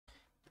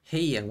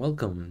Hey and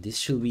welcome. This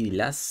should be the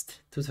last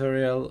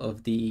tutorial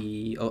of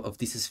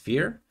this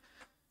sphere,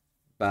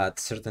 but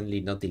certainly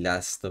not the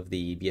last of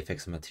the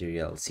VFX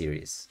material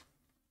series.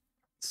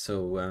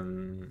 So,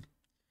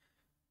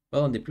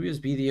 well, in the previous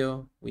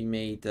video we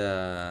made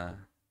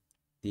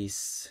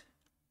this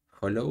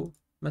hollow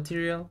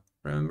material,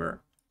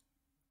 remember?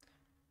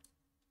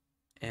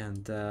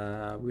 And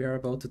we are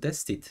about to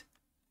test it.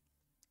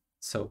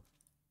 So,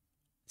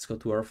 let's go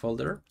to our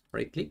folder,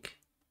 right-click,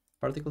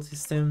 particle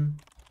system,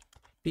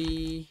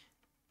 P,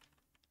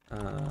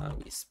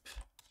 Wisp,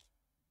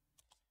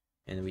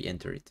 and we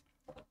enter it.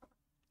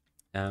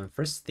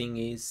 First thing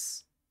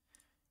is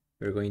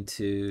we're going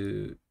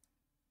to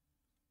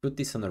put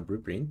this on our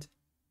blueprint.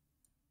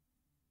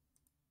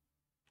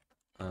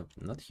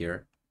 Not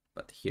here,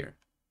 but here.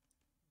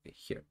 Okay,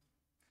 here.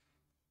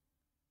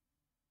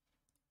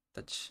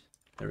 Touch.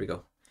 There we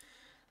go.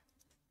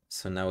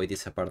 So now it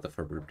is a part of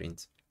our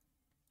blueprint.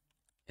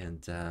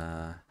 And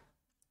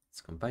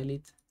let's compile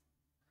it.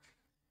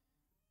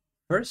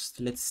 First,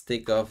 let's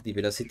take off the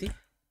velocity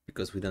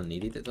because we don't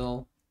need it at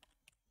all.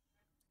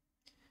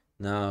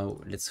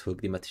 Now let's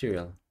hook the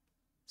material.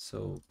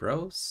 So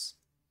browse,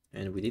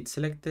 and with it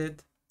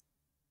selected,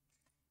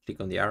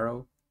 click on the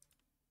arrow,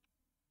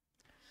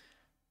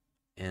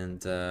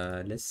 and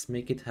let's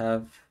make it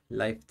have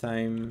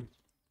lifetime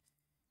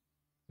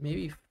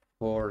maybe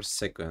 4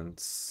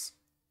 seconds.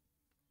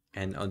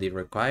 And on the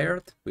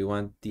required, we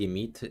want the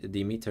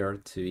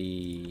emitter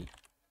to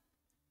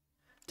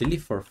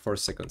live for 4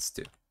 seconds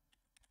too.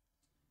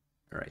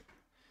 All right,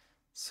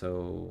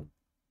 so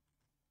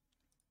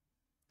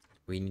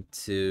we need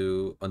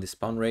to, on the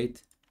spawn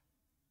rate,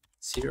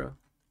 0.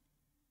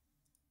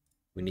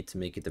 We need to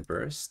make it a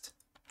burst.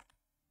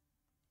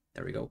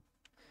 There we go.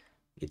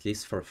 It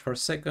lives for 4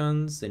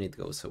 seconds, then it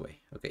goes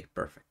away. Okay,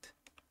 perfect.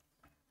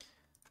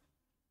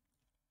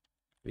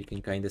 We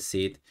can kind of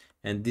see it.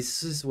 And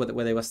this is what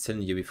I was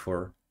telling you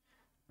before,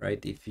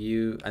 right? If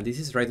you, and this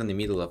is right on the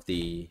middle of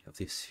the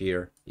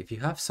sphere. If you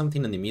have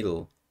something in the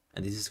middle,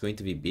 and this is going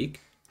to be big,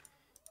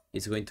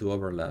 it's going to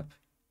overlap.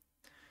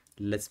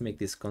 Let's make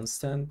this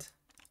constant,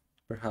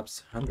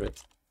 perhaps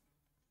 100.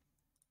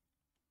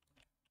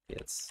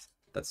 Yes,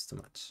 that's too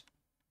much.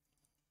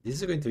 This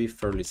is going to be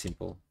fairly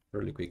simple,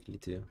 fairly quickly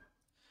too.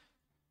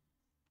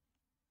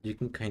 You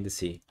can kind of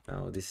see.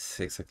 Now this is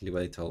exactly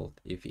what I told.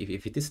 If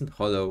it isn't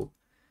hollow,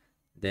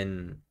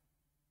 then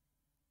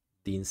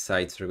the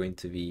insides are going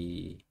to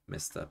be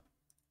messed up.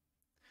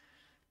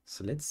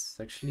 So let's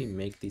actually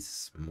make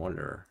this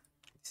smaller.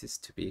 This is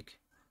too big.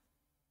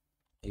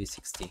 Maybe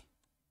 60.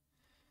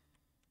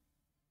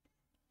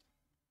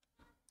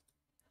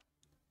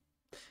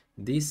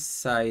 This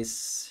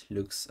size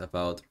looks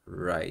about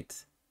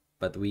right,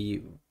 but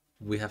we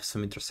have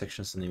some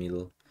intersections in the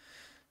middle.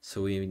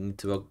 So we need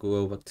to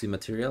go back to the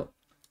material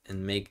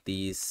and make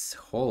this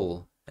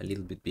hole a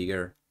little bit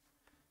bigger.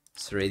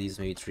 So radius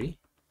maybe 3.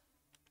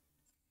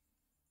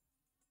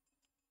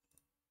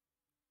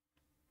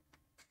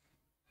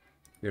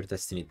 We're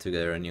testing it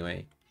together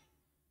anyway.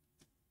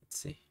 Let's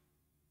see.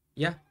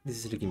 Yeah,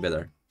 this is looking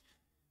better.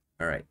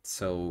 All right,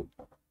 so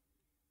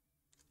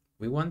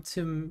we want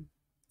to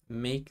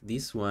make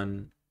this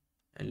one,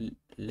 and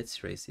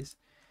let's erase this.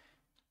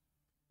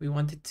 We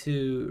want it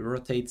to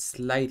rotate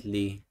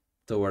slightly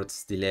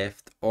towards the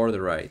left or the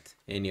right,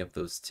 any of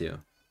those two.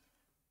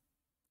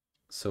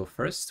 So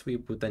first we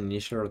put an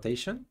initial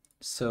rotation.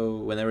 So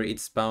whenever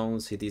it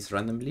spawns, it is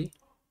randomly.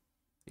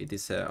 It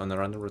is on a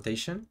random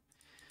rotation.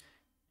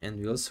 And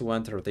we also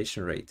want a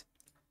rotation rate.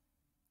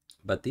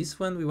 But this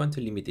one we want to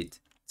limit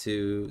it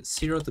to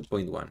 0 to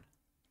 0.1.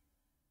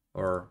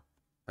 Or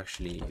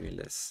actually even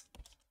less.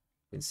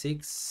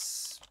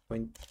 0.6,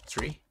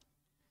 0.3.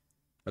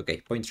 Okay,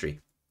 0.3.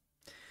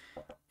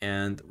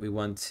 And we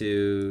want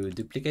to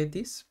duplicate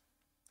this.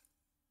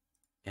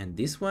 And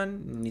this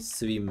one needs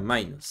to be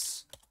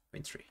minus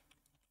 0.3.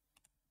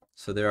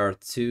 So there are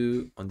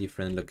 2 on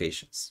different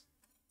locations.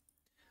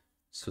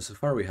 So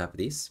far we have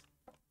this.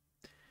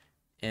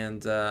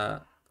 And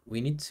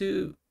we need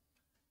to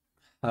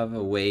have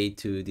a way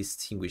to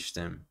distinguish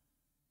them.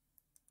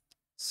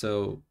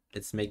 So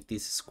let's make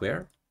this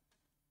square.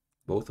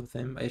 Both of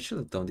them. I should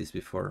have done this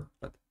before,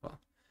 but well,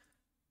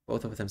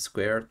 both of them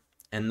squared.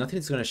 And nothing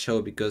is going to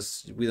show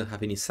because we don't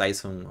have any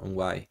size on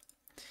Y.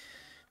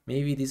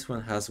 Maybe this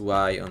one has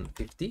Y on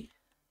 50.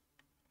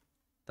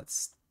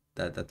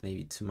 That may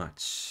be too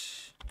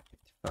much.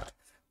 55.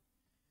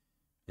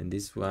 And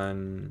this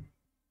one,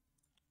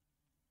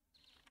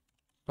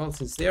 well,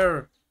 since they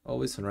are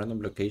always on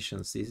random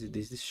locations,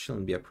 this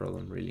shouldn't be a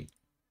problem really.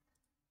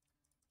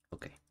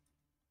 Okay.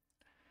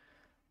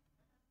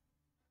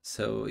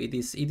 So it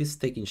is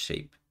taking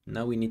shape.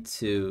 Now we need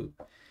to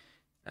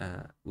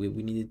we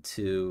need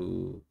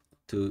to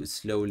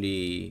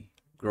slowly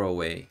grow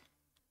away.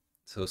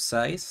 So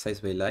size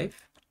by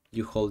life.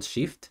 You hold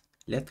shift,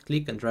 left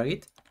click and drag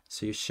it.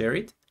 So you share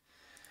it.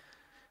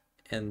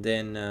 And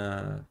then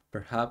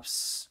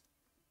perhaps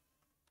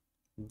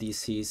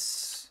this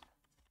is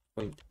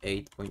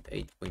 0.8,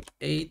 0.8,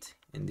 0.8,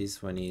 and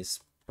this one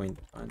is 0.1,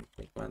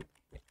 0.1,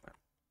 0.1.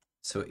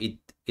 So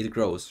it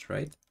grows,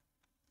 right?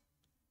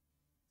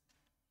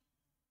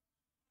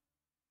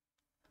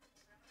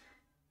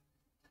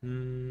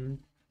 Hmm.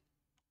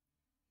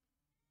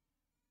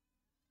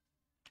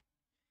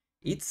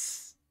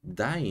 It's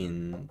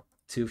dying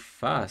too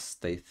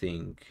fast, I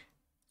think.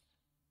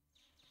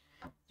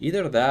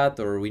 Either that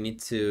or we need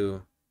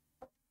to...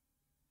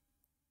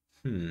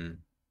 Hmm.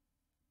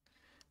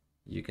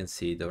 You can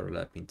see it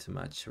overlapping too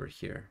much over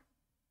here.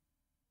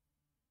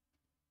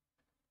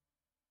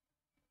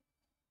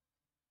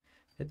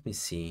 Let me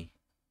see.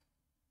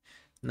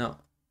 No,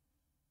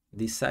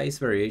 the size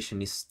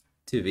variation is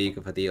too big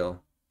of a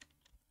deal.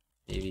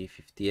 Maybe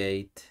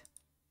 58.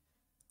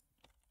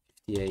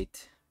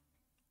 58.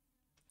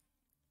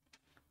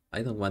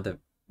 I don't want a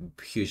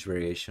huge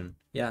variation.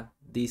 Yeah,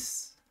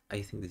 this,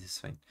 I think this is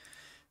fine.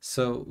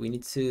 So we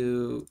need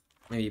to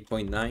maybe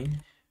 0.9,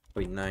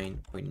 0.9,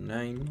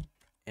 0.9,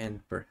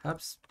 and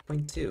perhaps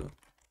 0.2.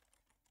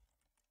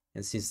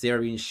 And since they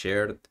are being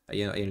shared,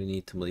 I only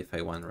need to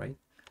modify one, right?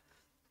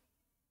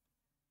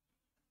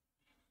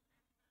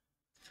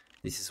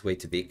 This is way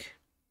too big.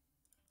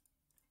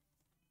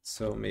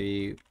 So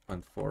maybe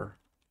 1.4,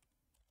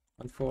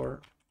 1.4,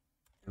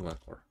 and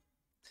 1.4.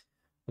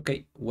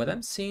 Okay, what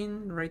I'm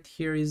seeing right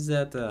here is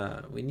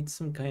that we need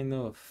some kind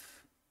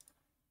of...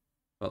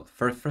 Well,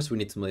 first we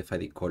need to modify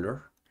the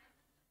color.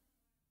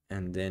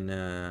 And then,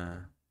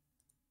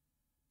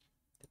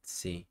 let's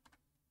see.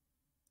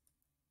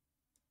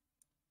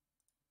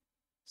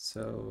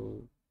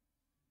 So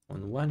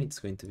on one, it's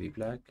going to be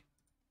black,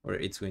 or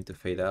it's going to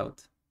fade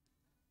out.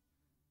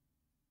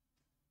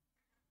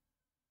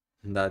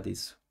 And that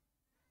is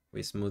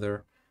way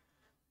smoother.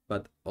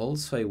 But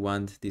also I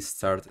want this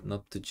start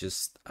not to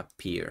just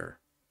appear.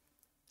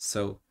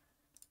 So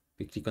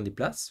we click on the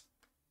plus.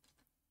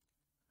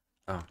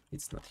 Ah,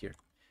 it's not here.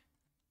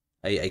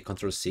 I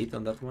control C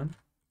on that one.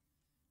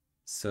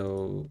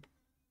 So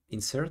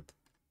insert.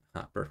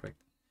 Ah, perfect.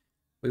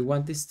 We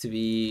want this to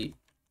be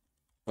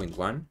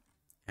 0.1,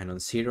 and on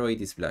 0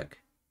 it is black.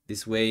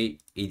 This way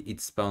it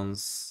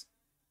spawns,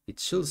 it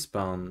should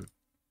spawn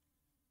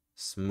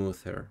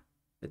smoother.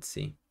 Let's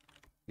see.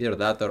 Either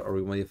that or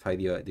we modify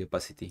the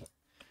opacity.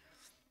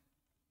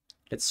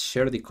 Let's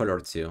share the color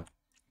too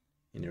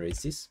and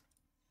erase this.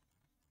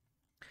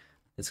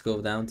 Let's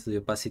go down to the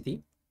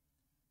opacity,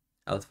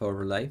 alpha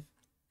over life,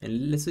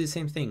 and let's do the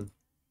same thing.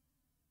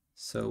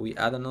 So we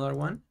add another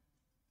one,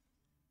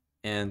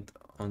 and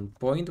on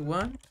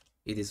 0.1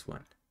 it is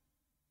 1,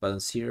 but on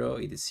 0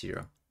 it is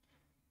 0.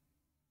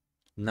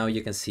 Now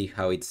you can see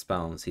how it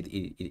spawns. It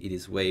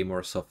is way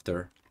more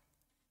softer,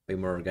 way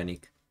more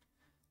organic.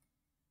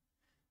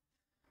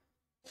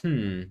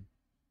 Okay,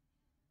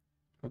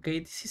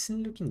 this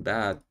isn't looking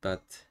bad,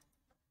 but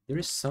there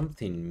is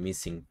something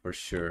missing for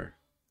sure.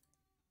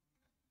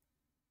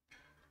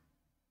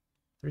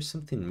 There's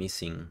something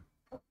missing.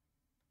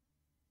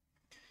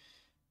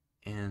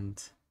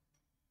 And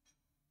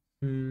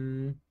let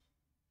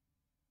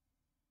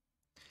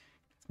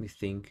me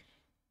think.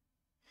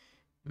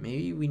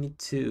 Maybe we need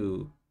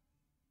to...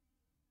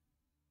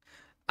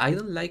 I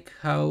don't like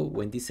how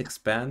when this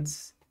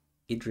expands,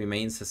 it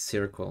remains a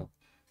circle.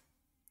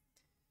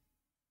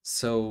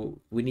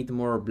 So we need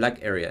more black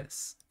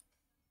areas.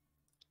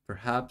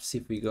 Perhaps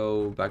if we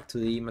go back to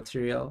the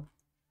material,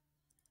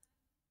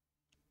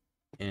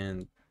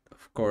 and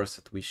of course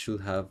we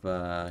should have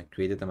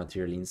created a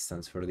material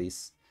instance for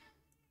this.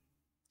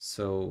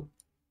 So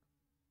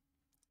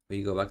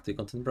we go back to the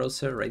content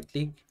browser, right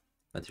click,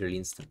 material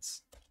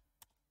instance,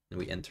 and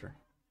we enter.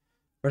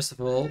 First of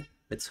all,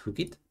 let's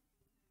hook it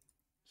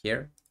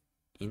here,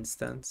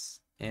 instance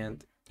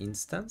and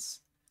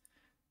instance.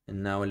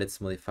 And now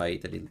let's modify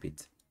it a little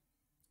bit.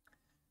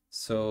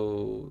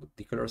 So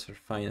the colors are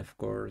fine, of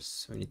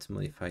course. We need to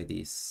modify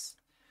this.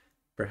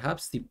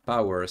 Perhaps the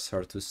powers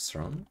are too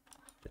strong.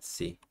 Let's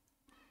see.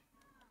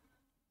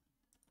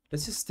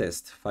 Let's just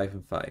test 5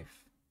 and 5.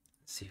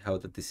 See how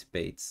that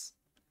dissipates.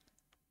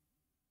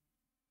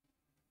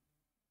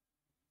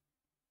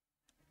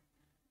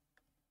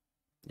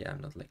 Yeah,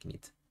 I'm not liking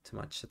it too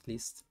much, at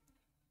least.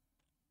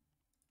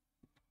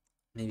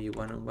 Maybe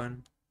 1 on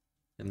 1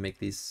 and make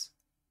this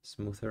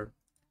smoother.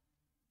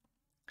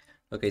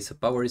 Okay, so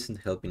power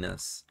isn't helping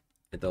us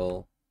at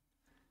all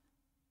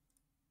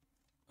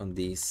on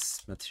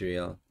this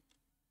material.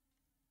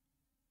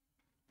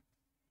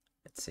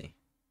 Let's see.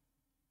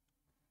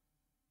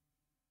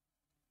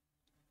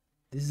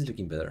 This is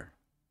looking better.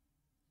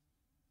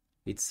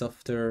 It's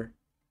softer.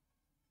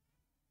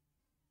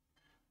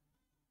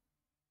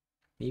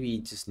 Maybe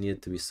it just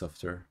needed to be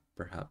softer,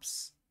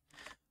 perhaps.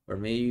 Or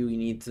maybe we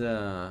need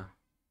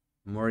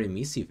more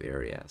emissive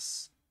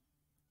areas.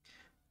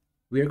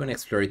 We are going to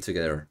explore it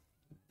together.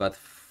 But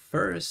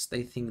first,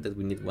 I think that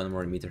we need one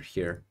more emitter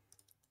here.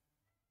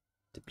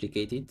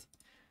 Duplicate it.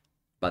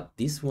 But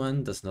this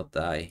one does not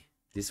die.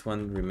 This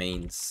one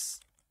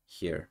remains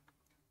here.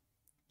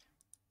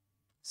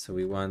 So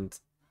we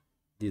want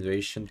the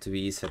duration to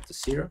be set to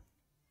 0.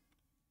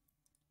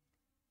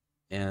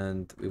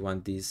 And we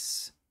want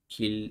this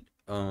kill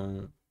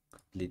on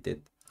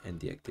completed and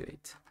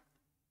deactivate.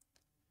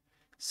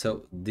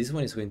 So this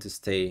one is going to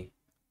stay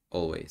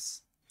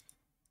always.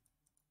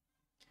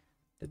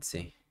 Let's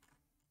see.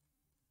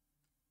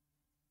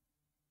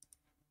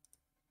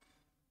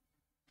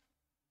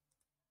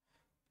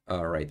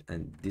 All right,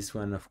 and this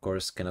one of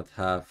course cannot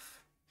have.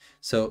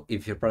 So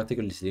if your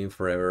particle is living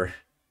forever,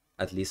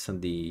 at least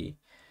on the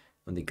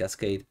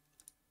cascade,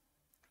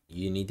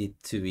 you need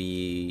it to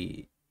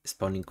be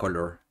spawning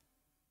color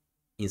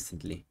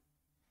instantly.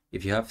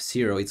 If you have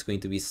 0, it's going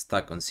to be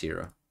stuck on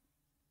 0.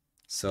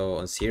 So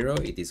on 0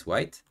 it is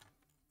white,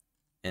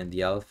 and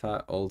the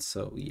alpha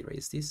also, we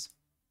erase this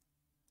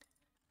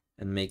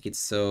and make it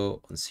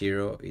so on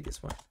 0 it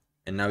is 1.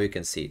 And now you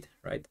can see it,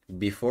 right?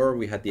 Before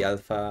we had the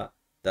alpha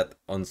that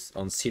on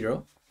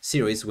 0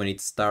 is when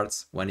it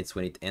starts, 1 is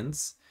when it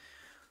ends.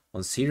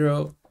 On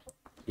 0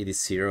 it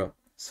is 0,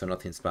 so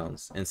nothing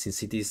spawns. And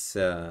since it is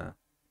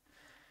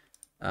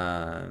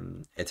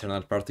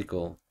eternal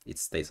particle, it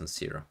stays on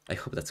 0. I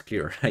hope that's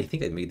clear. I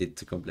think I made it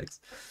too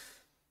complex.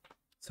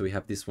 So we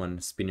have this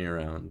one spinning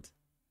around.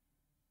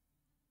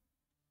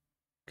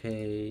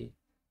 Okay,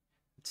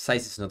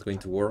 size is not going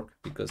to work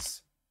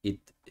because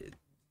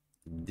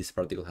this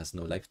particle has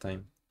no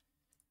lifetime.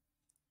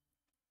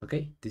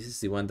 Okay, this is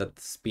the one that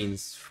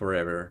spins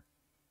forever.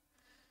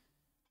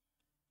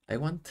 I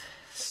want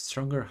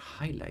stronger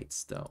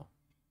highlights though.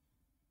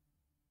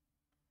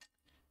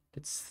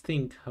 Let's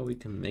think how we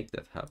can make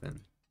that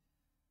happen.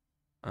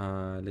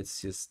 Let's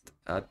just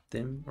add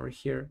them over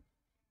here.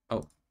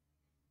 Oh,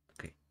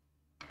 okay.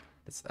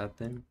 Let's add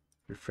them,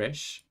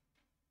 refresh.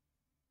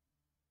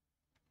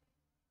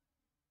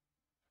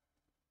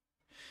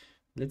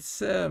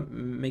 Let's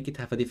make it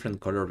have a different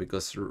color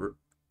because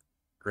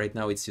right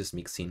now it's just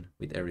mixing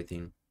with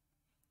everything.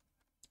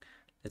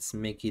 Let's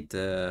make it,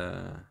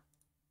 I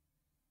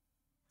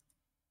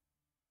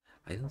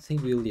don't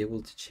think we'll be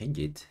able to change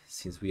it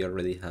since we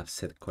already have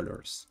set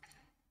colors.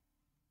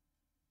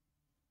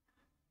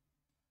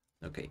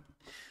 Okay,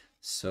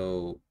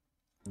 so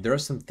there are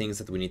some things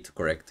that we need to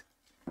correct.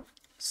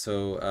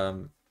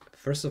 So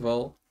first of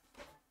all,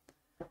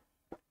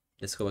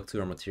 let's go back to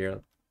our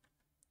material.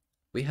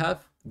 We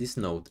have this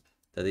node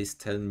that is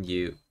telling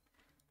you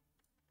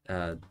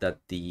that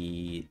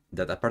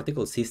a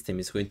particle system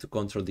is going to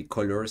control the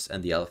colors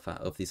and the alpha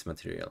of this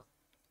material.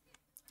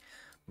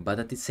 But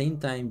at the same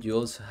time, you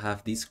also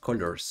have these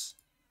colors,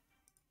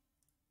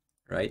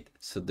 right?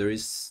 So there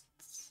is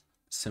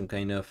some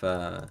kind of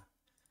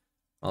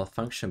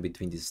malfunction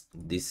between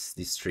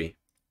these three,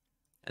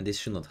 and this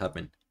should not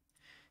happen.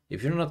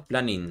 If you're not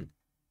planning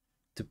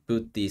to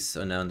put this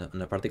on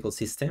a particle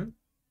system,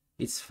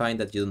 it's fine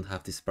that you don't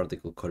have this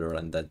particle color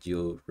and that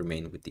you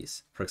remain with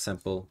this. For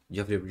example,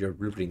 you have your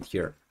blueprint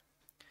here.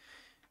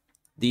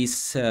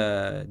 This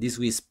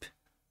wisp,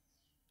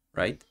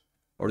 right?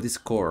 Or this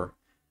core,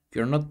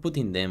 you're not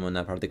putting them on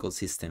a particle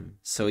system,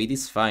 so it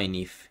is fine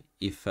if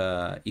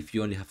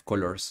you only have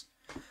colors.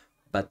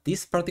 But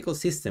this particle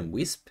system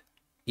wisp,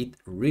 it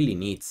really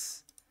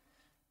needs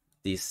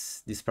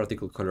this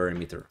particle color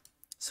emitter.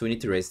 So we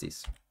need to erase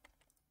this.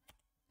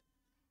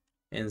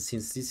 And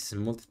since this is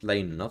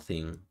multiplying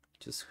nothing,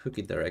 just hook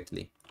it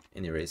directly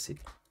and erase it.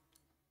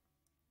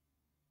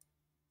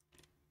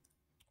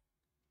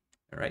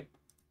 All right,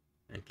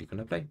 and click on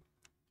apply.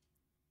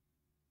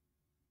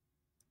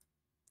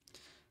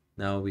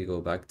 Now we go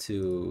back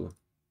to,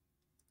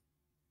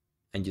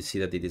 and you see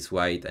that it is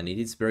white and it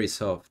is very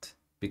soft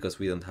because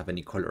we don't have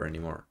any color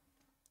anymore.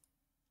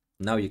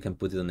 Now you can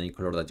put it on any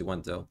color that you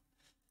want though.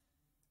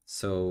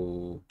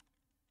 So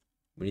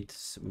we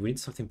need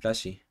something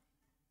flashy,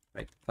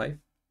 right? 5,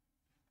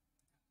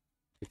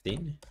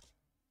 15,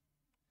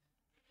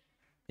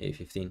 maybe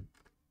 15.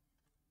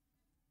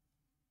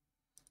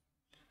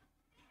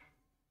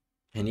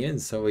 And yeah,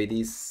 so it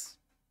is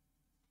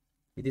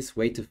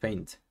way too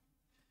faint.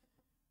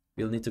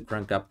 We'll need to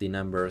crank up the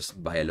numbers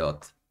by a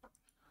lot.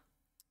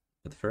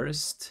 But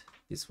first,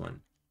 this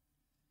one.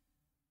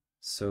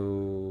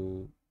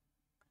 So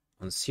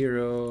on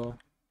 0,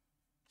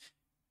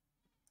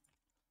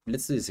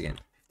 let's do this again.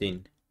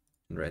 15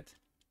 in red.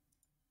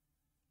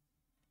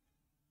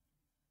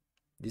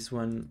 This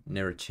one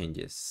never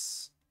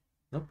changes.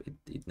 Nope,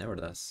 it never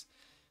does.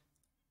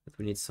 But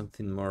we need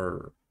something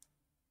more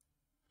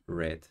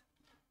red.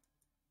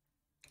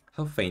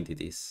 How faint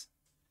it is.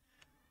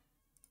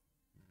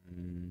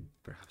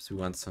 Perhaps we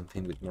want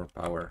something with more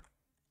power.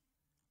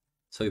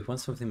 So if we want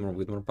something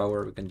with more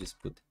power, we can just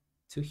put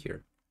 2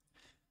 here.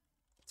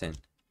 10.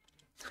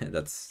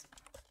 that's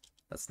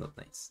not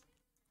nice.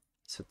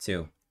 So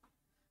 2.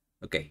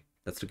 Okay,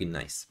 that's looking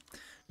nice.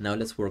 Now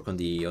let's work on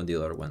the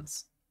other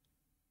ones.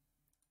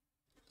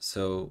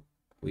 So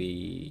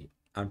we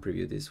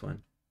unpreview this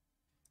one.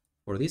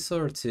 For this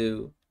other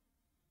 2,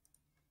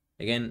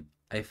 again,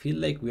 I feel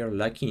like we are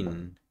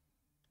lacking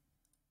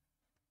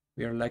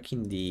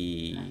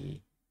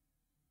the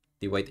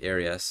white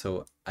area,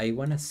 so I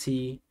want to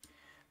see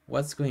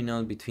what's going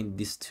on between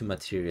these 2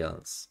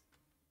 materials.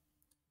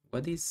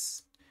 What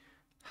is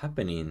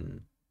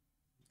happening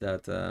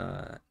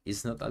that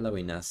is not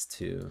allowing us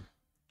to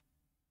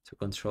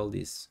control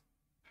this?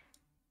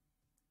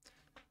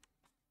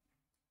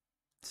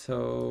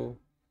 So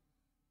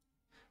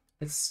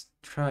let's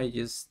try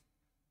just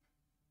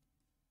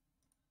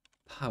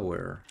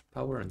power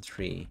and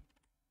tree.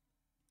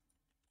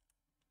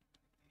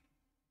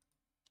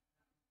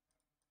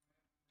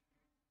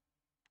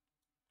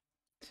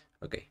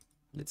 Okay,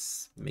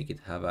 let's make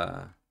it have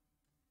a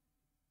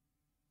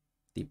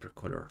deeper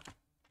color.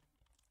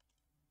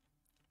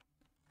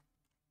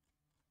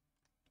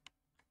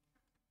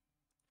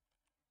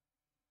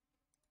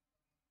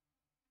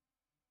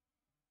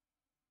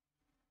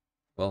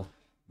 Well,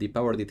 the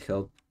power did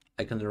help.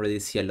 I can already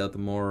see a lot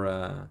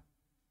more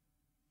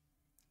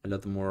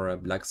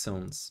black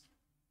zones.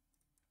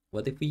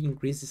 What if we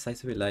increase the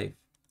size of a life?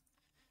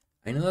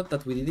 I know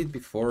that we did it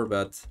before,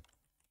 but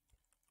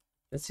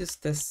let's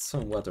just test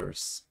some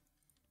waters.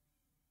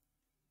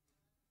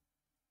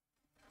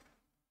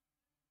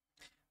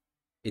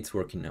 It's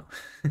working now.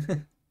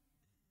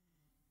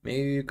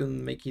 Maybe you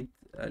can make it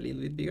a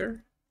little bit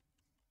bigger.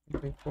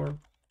 1.4.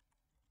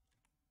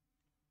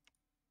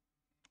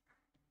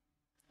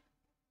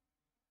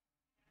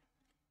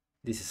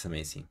 This is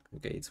amazing.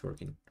 Okay, it's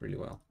working really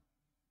well.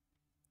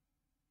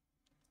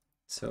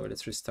 So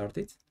let's restart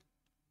it.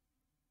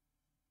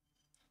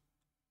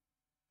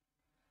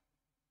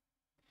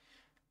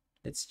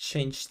 Let's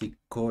change the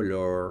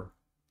color.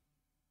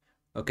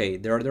 Okay,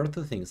 there are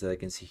two things that I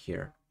can see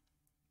here.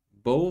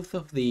 Both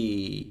of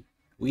the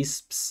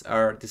wisps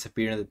are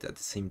disappearing at the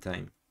same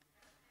time.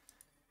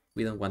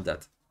 We don't want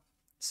that.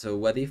 So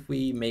what if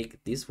we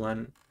make this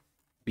one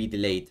be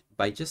delayed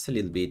by just a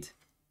little bit?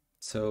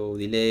 So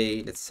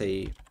delay, let's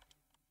say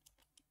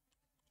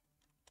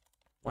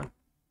 1.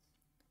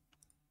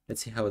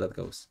 Let's see how that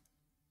goes.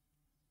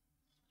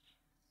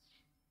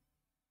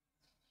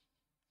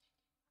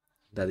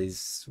 That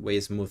is way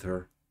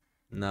smoother.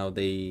 Now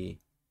I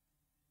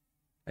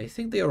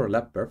think they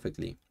overlap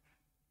perfectly.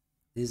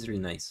 This is really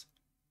nice.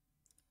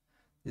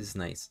 This is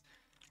nice.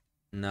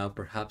 Now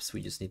perhaps we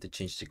just need to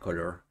change the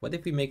color. What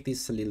if we make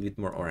this a little bit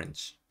more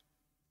orange?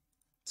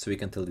 So we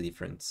can tell the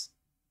difference.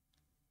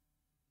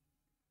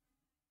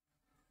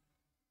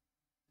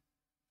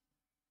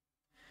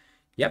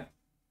 Yep.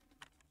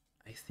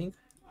 I think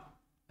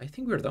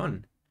we're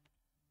done.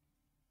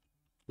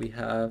 We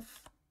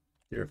have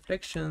the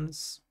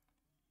reflections,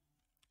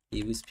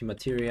 the wispy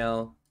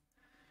material.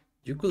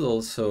 You could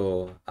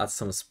also add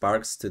some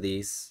sparks to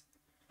this,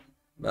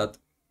 but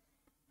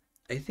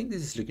I think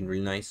this is looking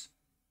really nice.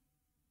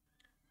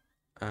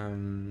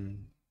 So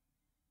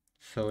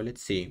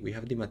let's see. We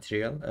have the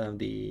material,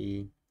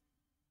 the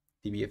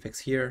VFX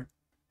here.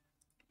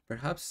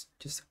 Perhaps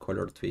just a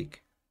color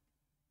tweak.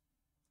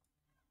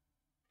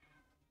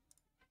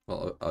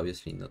 Well,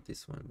 obviously not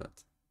this one,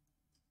 but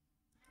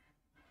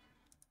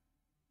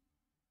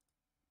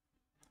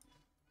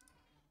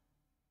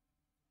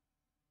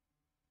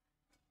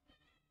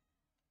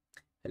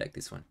I like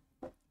this one.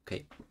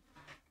 Okay.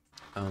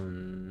 Let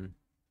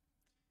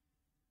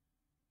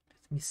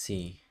me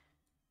see.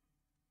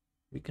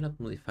 We cannot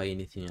modify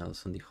anything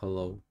else on the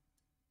hollow.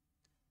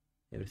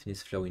 Everything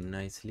is flowing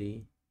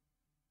nicely.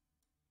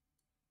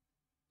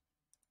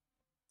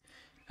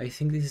 I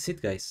think this is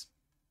it, guys.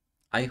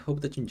 I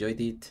hope that you enjoyed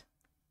it,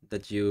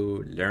 that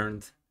you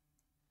learned.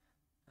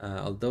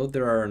 Although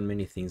there are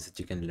many things that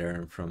you can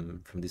learn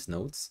from these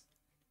notes,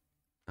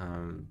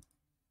 but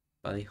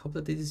I hope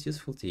that this is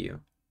useful to you,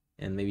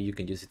 and maybe you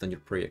can use it on your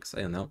projects.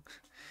 I don't know.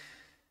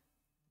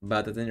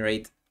 But at any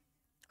rate,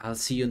 I'll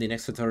see you in the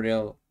next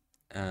tutorial.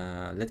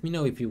 Let me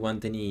know if you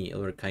want any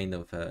other kind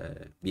of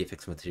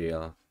VFX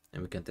material,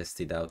 and we can test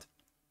it out.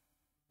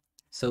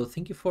 So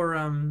thank you for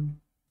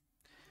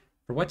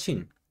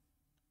watching.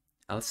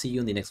 I'll see you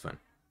in the next one.